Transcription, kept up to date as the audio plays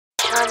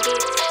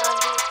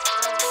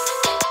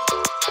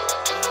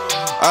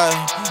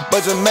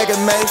But just make it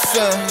make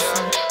sense.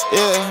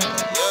 Yeah,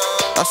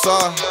 that's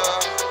all.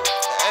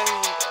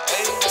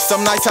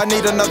 Some nights I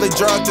need another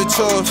drug to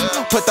choose.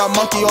 Put that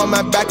monkey on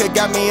my back, it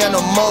got me in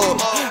a mood.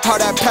 How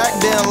that pack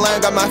didn't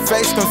land, got my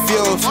face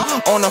confused.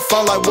 On the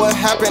phone like, what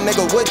happened,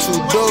 nigga, what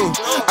you do?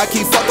 I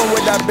keep fucking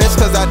with that bitch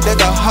cause I dig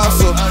a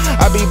hustle.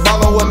 I be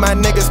ballin' with my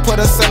niggas, put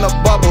us in a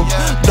bubble.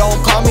 Don't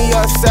call me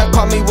upset,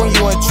 call me when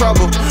you in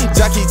trouble.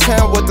 Jackie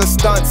Chan with the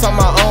stunts on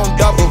my own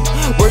double.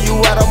 Where you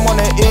at? I'm on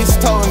the east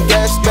toting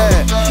gas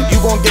bag. You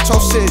gon' get your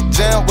shit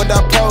jammed with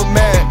that pro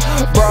man.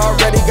 Bro,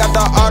 already got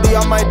the Audi,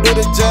 I might do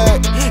the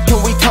jag.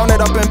 Can we count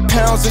it up in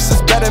pounds? This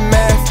is better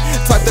math.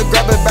 Type to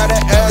grab it by the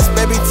ass,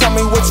 baby, tell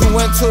me what you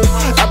into.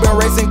 I've been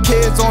raising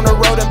kids on the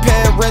road and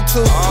paying rent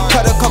too.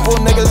 Cut a couple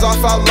niggas off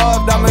I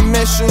loved, I'ma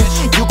miss you.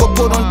 You can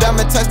put them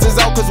diamond testers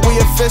out cause we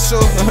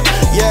official.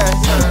 Yeah,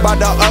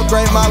 about to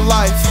upgrade my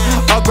life,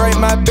 upgrade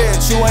my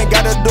bitch. You ain't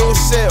gotta do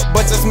shit,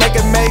 but just make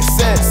it make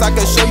sense. I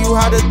can show you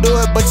how to do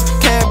it, but you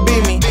can't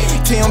beat me.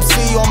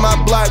 TMC on my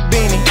black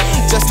beanie.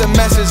 Just a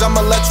message,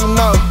 I'ma let you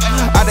know.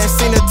 I done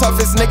seen the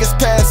toughest niggas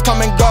pass,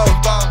 come and go.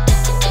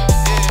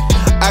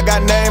 I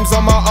got names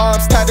on my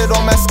arms, tatted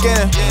on my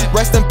skin.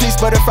 Rest in peace,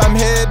 but if I'm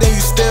here, then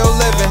you still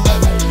living.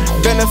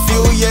 Been a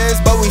few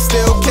years, but we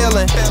still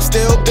killing.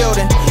 Still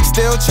building,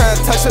 still trying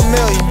to touch a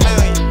million.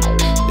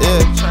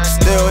 Yeah,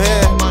 still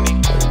here.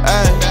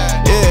 Ay,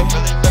 yeah.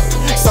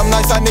 Some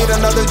nights I need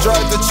another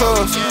drug to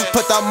choose.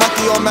 Put that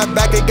monkey on my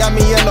back, it got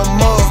me in the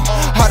mood.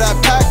 How that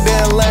pack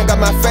didn't land, got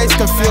my face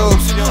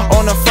confused.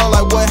 On the phone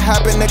like, what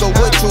happened, nigga,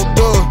 what you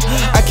do?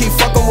 I keep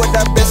fucking with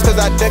that bitch cause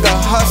I dig a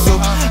hustle.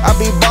 I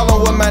be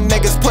ballin' with my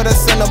niggas, put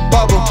us in a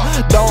bubble.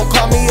 Don't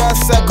call me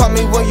upset, call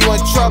me when you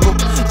in trouble.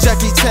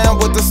 Jackie Chan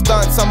with the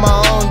stunts on my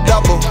own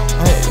double.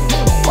 Hey,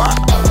 wow.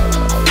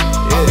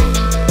 Yeah,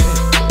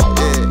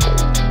 yeah.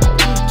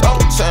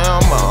 Jackie Chan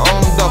on my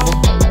own double.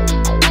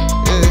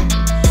 Yeah.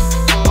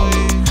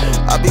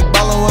 I be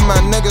ballin' with my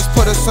niggas,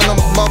 put us in a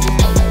bubble.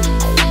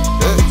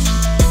 Yeah.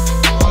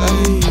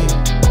 Hey.